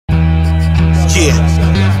Yeah,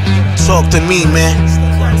 talk to me, man.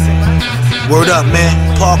 Word up, man.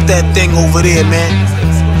 Park that thing over there, man.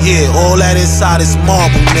 Yeah, all that inside is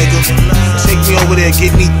marble, nigga. Take me over there,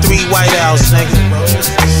 get me 3 White House, nigga.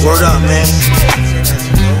 Word up, man.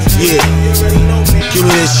 Yeah, give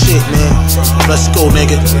me this shit, man. Let's go,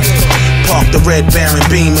 nigga. Park the red Baron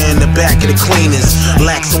Beamer in the back of the cleaners.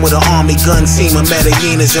 Laxing with an army gun team of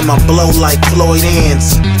Medellinas in my blow like Floyd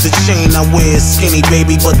hands. The chain I wear is skinny,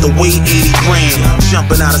 baby, but the weight 80 grand.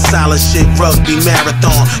 Jumping out of solid shit, rugby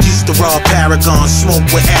marathon. Used to rob Paragon, smoke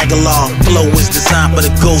with Aguilar. Flow is designed for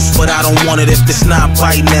the ghost, but I don't want it if it's not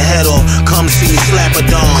biting the head off. Come see me slap a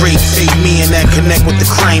dawn. Great take me and that connect with the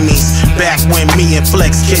crimies. Back when me and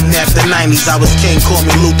Flex kidnapped the 90s, I was king, call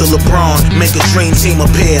me Luther LeBron. Make a dream team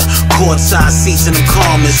appear. Courtside seats in the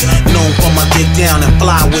calmest. Known for my get down and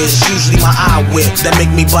fly with. Usually my eye whip that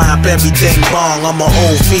make me buy up everything bong. I'm an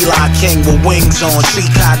old feline king with wings on.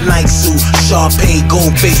 Tricot night suit, Sharpay,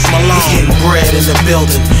 gold face Malone. Getting bread in the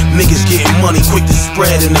building. Niggas getting money quick to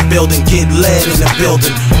spread in the building. Get lead in the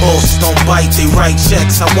building. Bosses don't bite, they write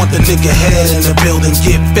checks. I want the nigga head in the building.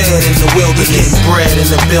 Get fed in the wilderness. Getting bread in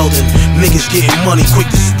the building. Niggas getting money quick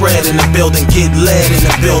to spread in the building. Get lead in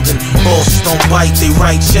the building. Bosses don't bite, they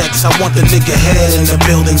write checks. I want the nigga head in the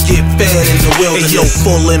building, get fed in the wilderness. Hey yo,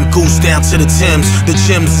 full limb goose down to the Thames. The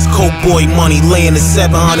gyms is coke boy money, laying the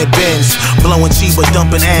 700 bins. Blowing cheaper,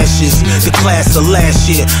 dumping ashes. The class of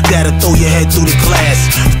last year, that'll throw your head through the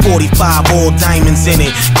glass. 45 all diamonds in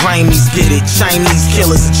it, Grimies get it. Chinese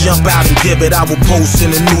killers jump out and give it. I will post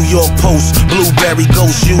in the New York Post. Blueberry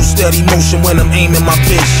ghost, use steady motion when I'm aiming my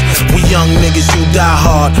bitch. We young niggas who die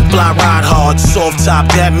hard, fly ride hard. Soft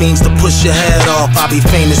top, that means to push your head off. I be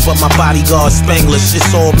famous, but my bodyguard Spanglish, it's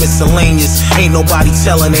all miscellaneous. Ain't nobody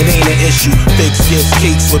telling it ain't an issue. Big gifts,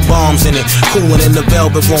 cakes with bombs in it. Cooling in the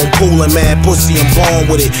velvet room, pooling mad pussy and born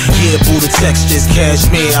with it. Yeah, boo, the texture's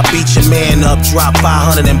cashmere. I beat your man up, drop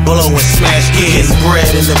 500 and blow and smash. Getting bread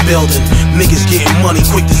in the building. Niggas getting money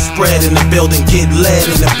quick to spread in the building. Get lead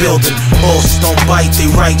in the building. Bosses don't bite, they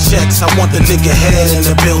write checks. I want the nigga head in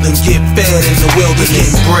the building. Get fed in the wilderness.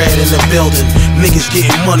 Getting bread in the building. Niggas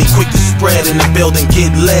getting money quick to spread in the building.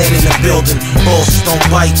 Get lead in the building. Bosses don't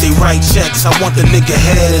bite, they write checks. I want the nigga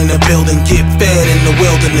head in the building. Get fed in the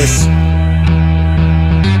wilderness.